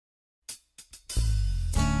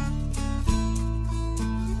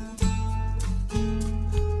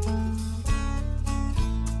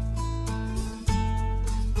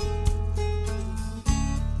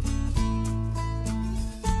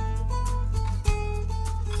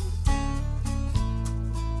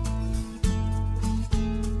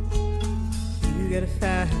get a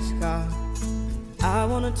fast car. I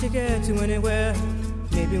want a ticket to anywhere.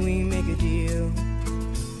 Maybe we make a deal.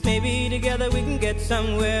 Maybe together we can get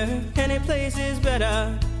somewhere. Any place is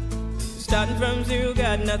better. Starting from zero,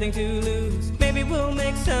 got nothing to lose. Maybe we'll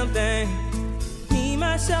make something. Me,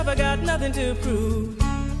 myself, I got nothing to prove.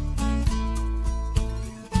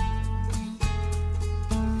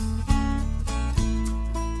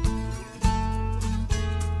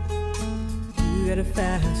 You got a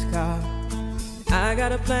fast car. I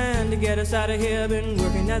got a plan to get us out of here. Been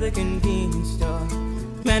working at the convenience store.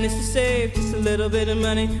 Managed to save just a little bit of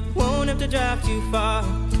money. Won't have to drive too far.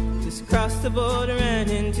 Just cross the border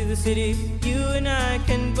and into the city. You and I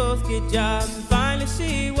can both get jobs and finally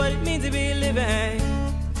see what it means to be living.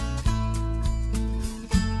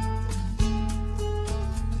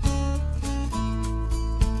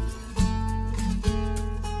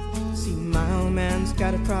 See, my old man's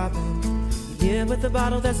got a problem. Yeah, with the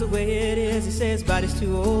bottle, that's the way it is. He says his body's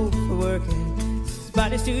too old for working. His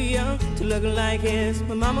body's too young to look like his.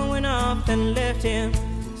 My mama went off and left him.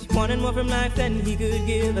 She wanted more from life than he could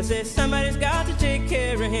give. I said, somebody's got to take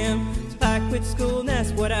care of him. So I quit school and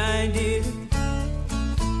that's what I did.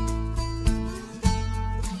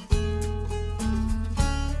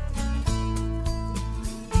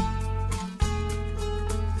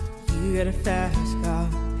 You got a fast car.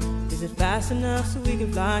 Is it fast enough so we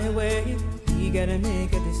can fly away? We gotta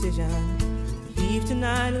make a decision. Leave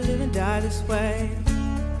tonight or live and die this way.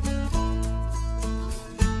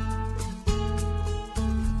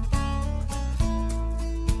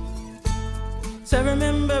 So I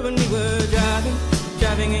remember when we were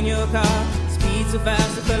driving in your car. Speed so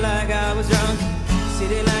fast I felt like I was drunk.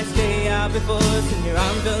 City lights lay out before us, and your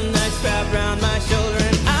arm felt nice wrapped around my shoulder.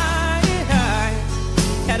 And I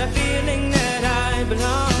had a feeling that I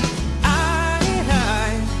belonged.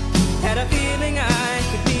 Had a feeling I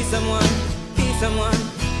could be someone, be someone,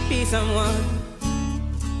 be someone.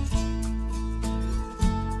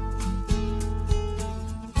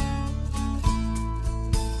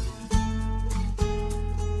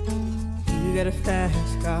 You got a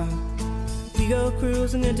fast car. We go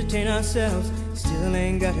cruise and entertain ourselves. Still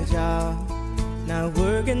ain't got a job. Now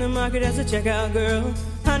work in the market as a checkout girl.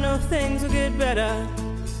 I know things will get better.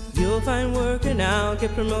 You'll find work and I'll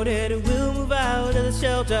get promoted, and we'll move out of the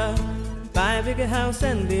shelter, buy a bigger house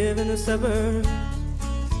and live in the suburbs.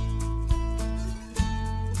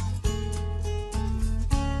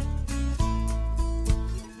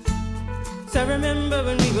 So I remember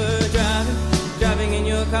when we were driving in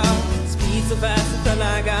your car. Speed so fast it felt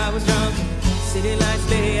like I was drunk. City lights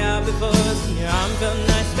lay out before us, and your arm felt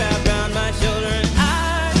nice wrapped around my shoulder. And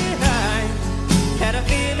I had a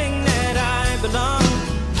feeling that I belonged.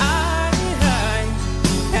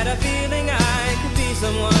 Had a feeling I could be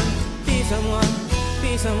someone, be someone,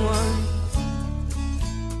 be someone.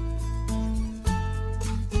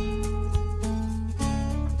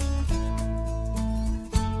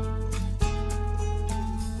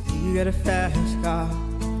 You got a fast car.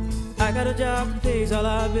 I got a job that pays all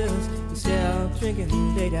our bills. Instead of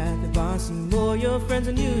drinking late at the bar, see more your friends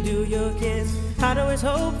than you do your kids. I'd always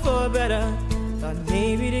hope for better. Thought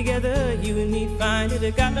maybe together you and me find it. I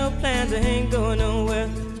got no plans, I ain't going nowhere.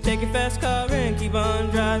 Take your fast car and keep on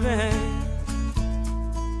driving.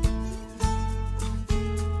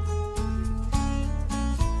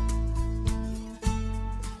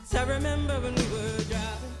 So I remember when we